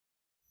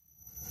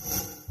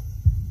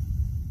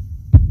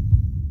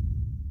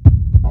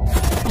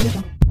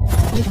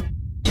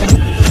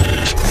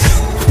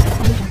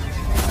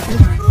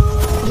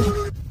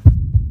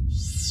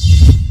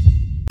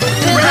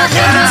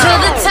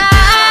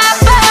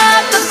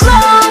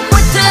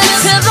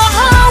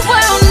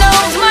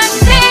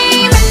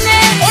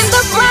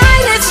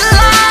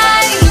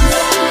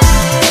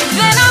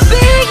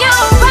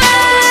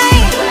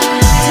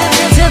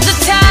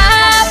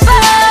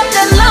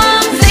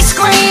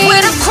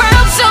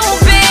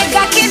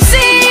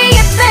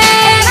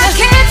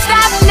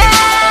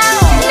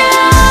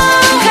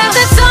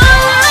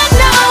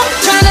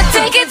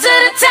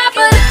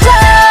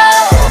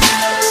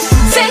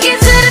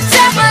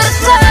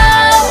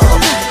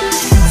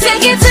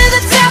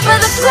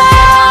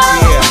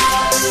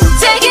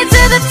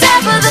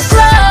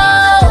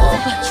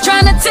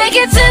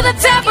to the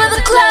top of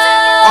the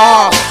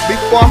club.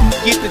 Before I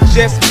forget to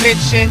just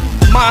mention,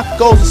 my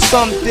goals are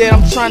something that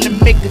I'm trying to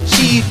make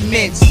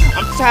achievements.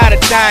 I'm tired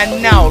of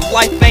dying out,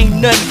 life ain't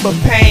nothing but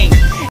pain.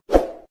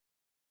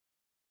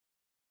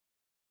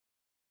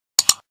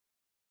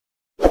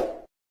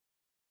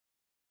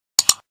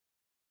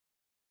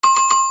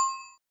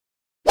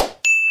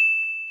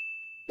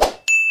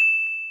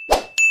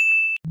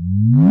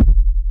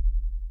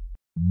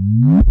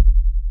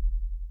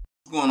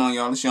 What's going on,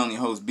 y'all? It's your only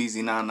host,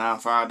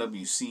 BZ995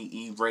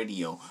 WCE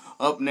Radio.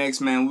 Up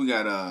next, man, we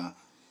got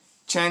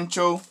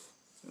Chucho,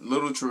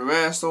 Little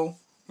Travieso,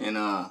 and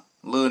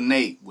Lil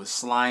Nate with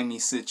Slimy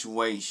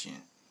Situation.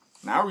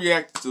 Now, I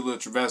reacted to Little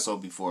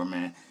Travieso before,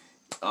 man.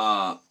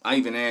 I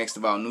even asked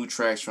about new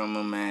tracks from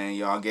him, man.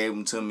 Y'all gave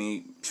them to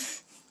me.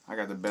 I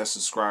got the best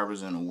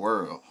subscribers in the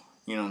world.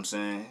 You know what I'm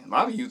saying? A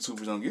lot of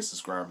YouTubers don't get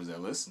subscribers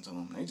that listen to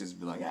them. They just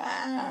be like,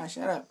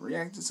 shut up,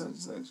 react to such and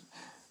such.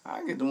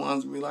 I get the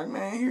ones who be like,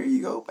 man, here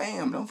you go,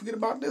 bam. Don't forget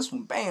about this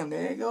one, bam.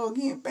 There you go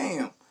again,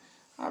 bam.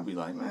 I'd be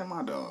like, man,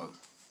 my dog.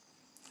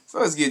 So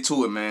let's get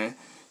to it, man.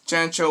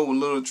 Chucho with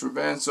Little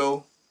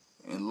Travieso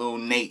and Lil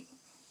Nate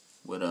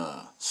with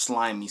a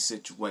Slimy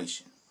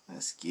Situation.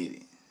 Let's get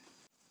it.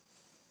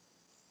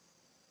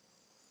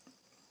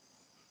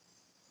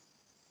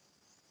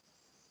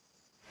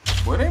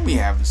 Boy, they be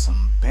having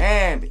some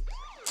bad.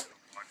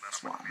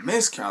 That's why I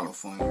miss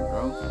California,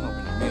 bro. I'm up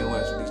in the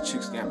Midwest where these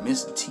chicks got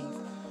missing teeth.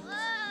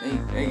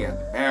 They got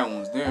the bad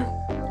ones there.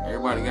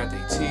 Everybody got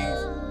their teeth.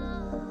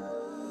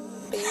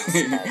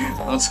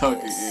 I'm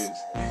talking is.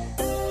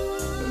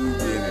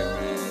 Let's get it,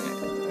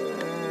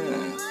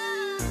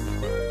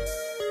 man.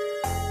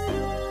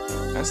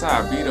 That's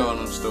how I beat on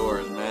them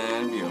stores,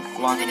 man. Be a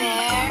flock of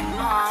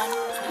them.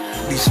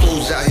 These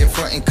fools out here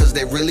frontin' cause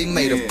they really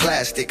made of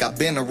plastic. I've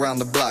been around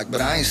the block,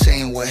 but I ain't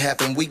saying what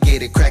happened. We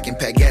get it crackin',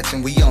 pack gats,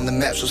 and we on the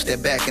map, so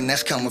step back. And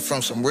that's coming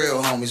from some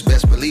real homies.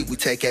 Best believe we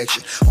take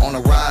action. On the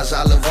rise,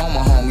 I live on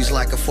my homies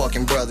like a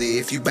fucking brother.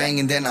 If you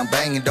bangin', then I'm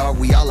bangin', dog.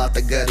 We all out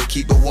the gutter.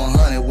 Keep it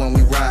 100 when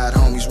we ride,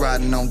 homies.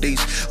 Riding on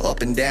these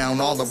up and down,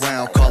 all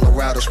around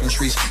Colorado Spring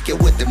streets. Get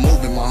with the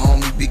movement, my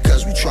homie,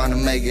 because we trying to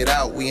make it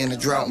out. We in the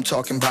drought, I'm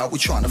talking about. We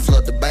trying to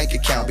flood the bank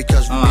account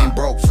because we been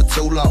broke for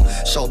too long.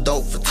 So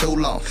dope for too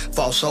long.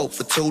 False hope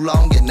for too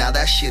long, and now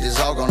that shit is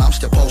all gone. I'm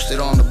still posted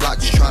on the block,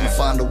 just trying to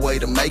find a way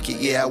to make it.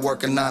 Yeah, I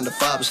work a 9 to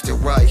 5, but still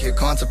right here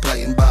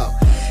contemplating about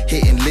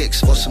hitting licks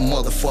for some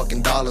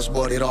motherfucking dollars,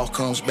 but it all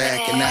comes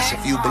back, and that's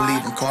if you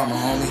believe in karma,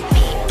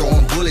 homie.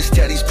 Throwing bullets,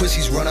 tell these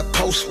pussies run a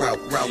post route.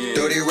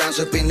 30 rounds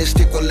up in this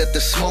stick will let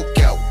the smoke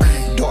out.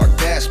 Dark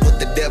past, but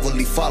the devil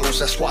he follows.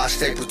 That's why I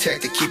stay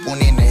protected. Keep one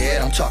in the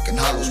head. I'm talking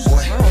hollows,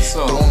 boy.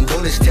 Throwing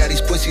bullets, tell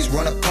these pussies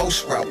run a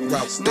post route.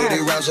 30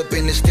 rounds up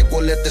in this stick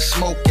will let the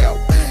smoke out.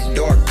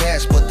 Dark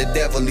past, but the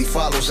devil he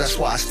follows. That's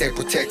why I stay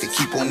protected.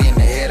 Keep one in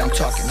the head. I'm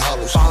talking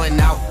hollows. Falling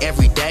out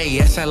every day.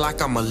 Yes, I like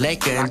I'm a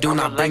Laker. And do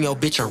not bring your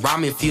bitch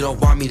around me if you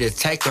don't want me to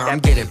take her. I'm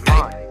getting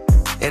paid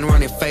and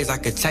running phase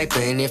like a taper.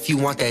 And if you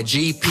want that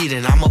GP,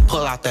 then I'ma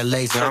pull out that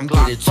laser. I'm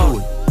getting to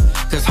it.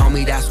 Cause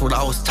homie, that's what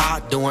I was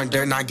taught. Doing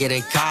dirt, not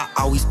getting caught.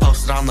 Always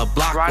posted on the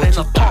block. What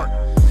you thought?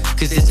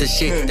 Cause it's the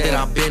shit that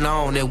I've been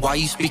on. And why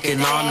you speaking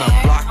on the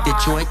block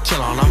that you ain't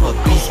kill on? I'm a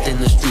beast in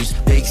the streets.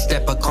 Big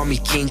stepper, call me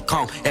King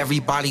Kong.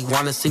 Everybody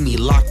wanna see me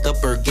locked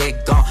up or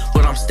get gone,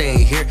 but I'm staying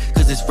here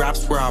cause this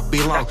rap's where I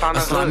belong. A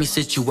slimy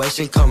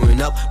situation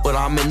coming up, but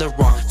I'm in the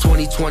wrong.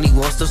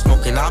 2021 still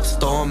smoking up,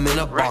 store 'em in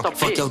a bar.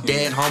 Fuck your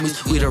dead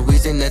homies, we the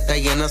reason that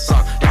they in a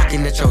song.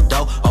 Knocking at your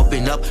door,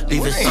 open up,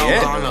 leave it so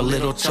gone. A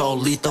little troll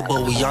lethal,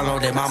 but we all know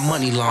that my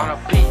money long.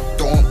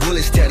 Throwing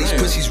bullets, tell these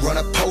pussies run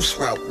a post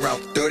route.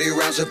 30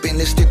 rounds up in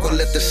this stick will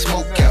let the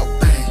smoke out.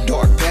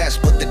 Dark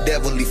past, but the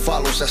devil he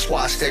follows. That's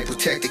why I stay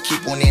protected.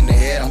 Keep one in the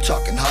head. I'm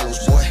talking hollows,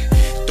 boy.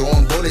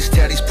 Throwing bullets,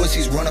 tell these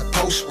pussies run a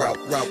post route.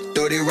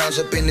 30 rounds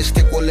up in this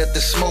stick will let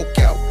the smoke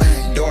out.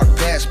 Dark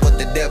past, but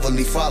the devil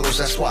he follows.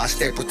 That's why I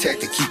stay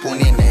protected. Keep one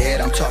in the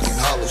head. I'm talking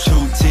hollows.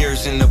 2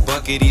 tears in the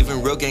bucket,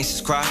 even real gangsters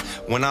cry.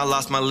 When I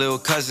lost my little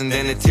cousin,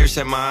 then the tears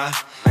set my eye.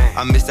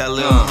 I miss that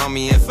little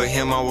homie, and for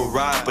him I would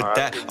ride. But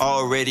that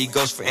already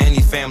goes for any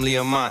family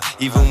of mine.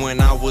 Even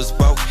when I was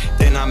broke,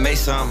 then I made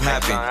something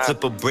happen.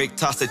 Flip a brick,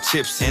 toss the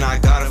chips, and I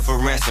got it for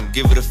ransom.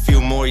 Give it a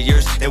few more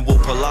years, and we'll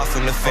pull off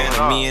in the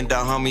phantom. Me and the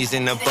homies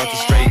in the bucket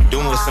straight,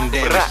 doing some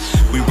damage.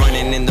 We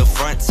running in the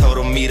front, told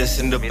them meet us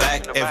in the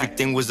back.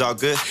 Everything was all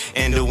good,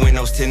 and the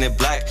windows tinted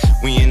black.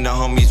 We and the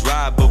homies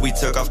ride, but we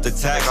took off the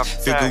tags.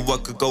 Figured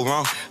what could go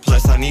wrong,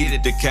 plus I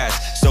needed the cash.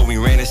 So we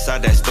ran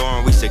inside that store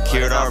and we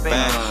secured our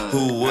bag.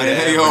 Who would've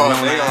ever known I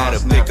had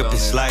to pick up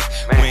his slack?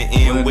 Went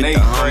in with the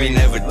homie,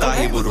 never thought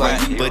he would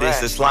rap. But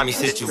it's a slimy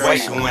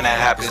situation when that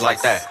happens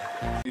like that.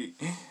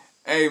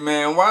 Hey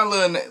man, why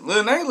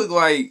Lil Nate look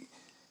like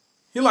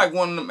he like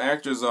one of them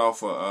actors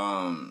off of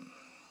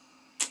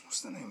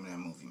what's the name of that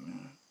movie,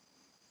 man?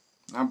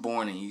 Not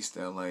Born in East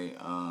LA.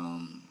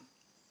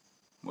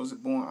 Was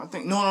it Born? I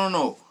think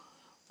no.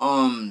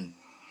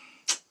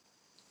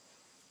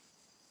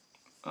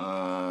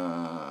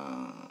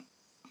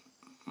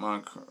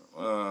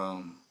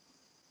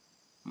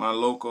 my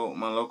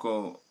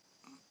local.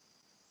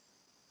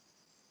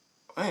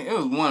 Hey, it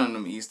was one of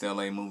them East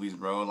LA movies,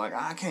 bro. Like,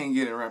 I can't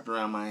get it wrapped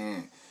around my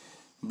hand.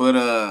 But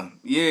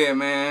yeah,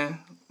 man,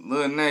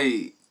 Lil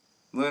Nate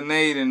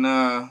and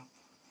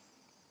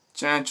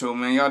Chucho,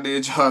 man, y'all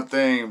did y'all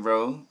thing,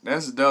 bro.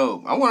 That's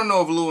dope. I want to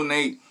know if Lil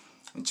Nate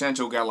and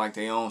Chucho got like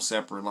their own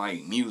separate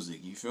like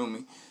music. You feel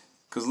me?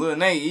 Cause Lil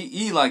Nate,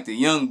 he like the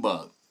young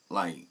buck,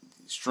 like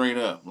straight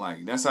up.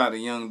 Like that's how the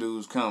young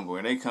dudes come,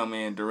 boy. They come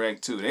in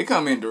direct too. They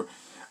come in.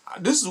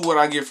 This is what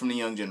I get from the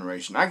young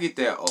generation. I get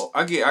that.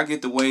 I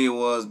get the way it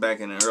was back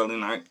in the early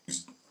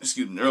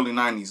early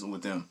 90s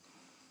with them,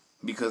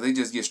 because they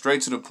just get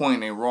straight to the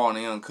point. They raw and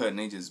they uncut, and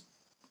they just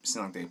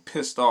seem like they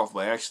pissed off,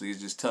 but actually it's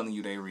just telling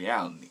you their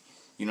reality.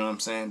 You know what I'm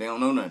saying? They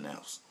don't know nothing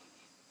else.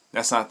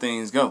 That's how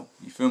things go.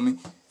 You feel me?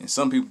 And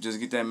some people just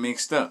get that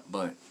mixed up.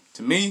 But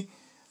to me,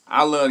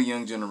 I love the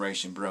young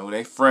generation, bro.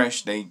 They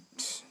fresh. They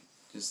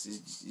it's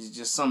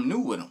just something new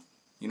with them.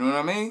 You know what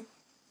I mean?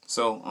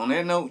 So on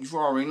that note, you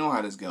already know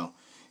how this go.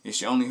 It's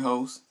your only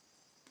host,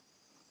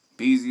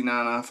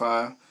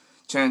 BZ995,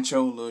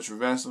 Chucho, Lil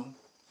Travieso,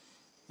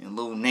 and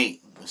Lil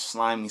Nate with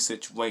Slimy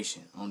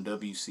Situation on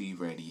WC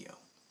Radio.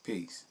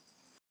 Peace.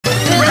 To the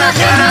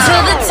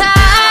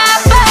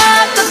top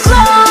of the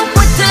globe,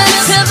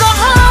 till the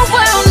whole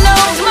world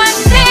knows my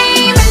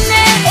name, and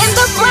then in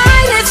the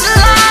brightest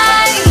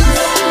light,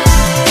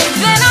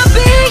 then I'll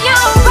be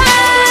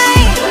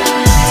alright.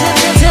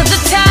 To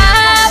the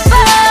top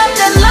of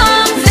the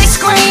lungs they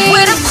scream,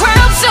 with a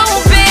crowd so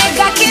big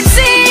I can't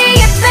see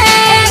a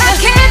thing, and I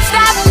can't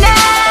stop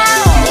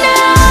now, no,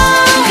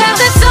 cause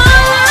it's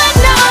all I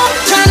know,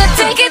 trying to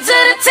take it to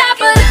the top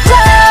of the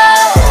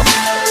globe,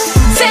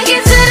 take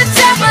it to the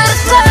top of the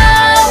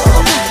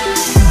globe,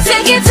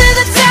 take it to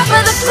the top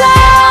of the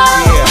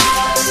globe,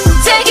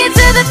 take it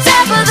to the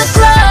top of the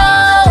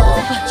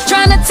globe,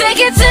 trying to take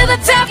it to the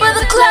top of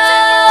the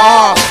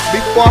globe.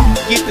 Before I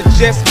forget to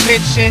just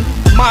mention,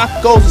 my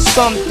goals are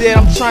something that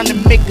I'm trying to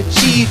make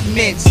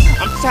achievements.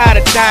 I'm tired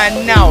of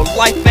dying out,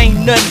 life ain't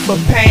nothing but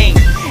pain.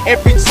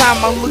 Every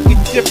time I look at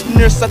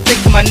differentness, I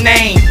think of my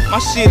name. My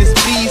shit is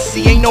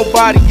BC, ain't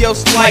nobody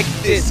else like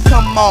this.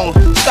 Come on,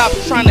 stop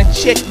trying to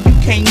check, you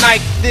can't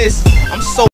like this. I'm so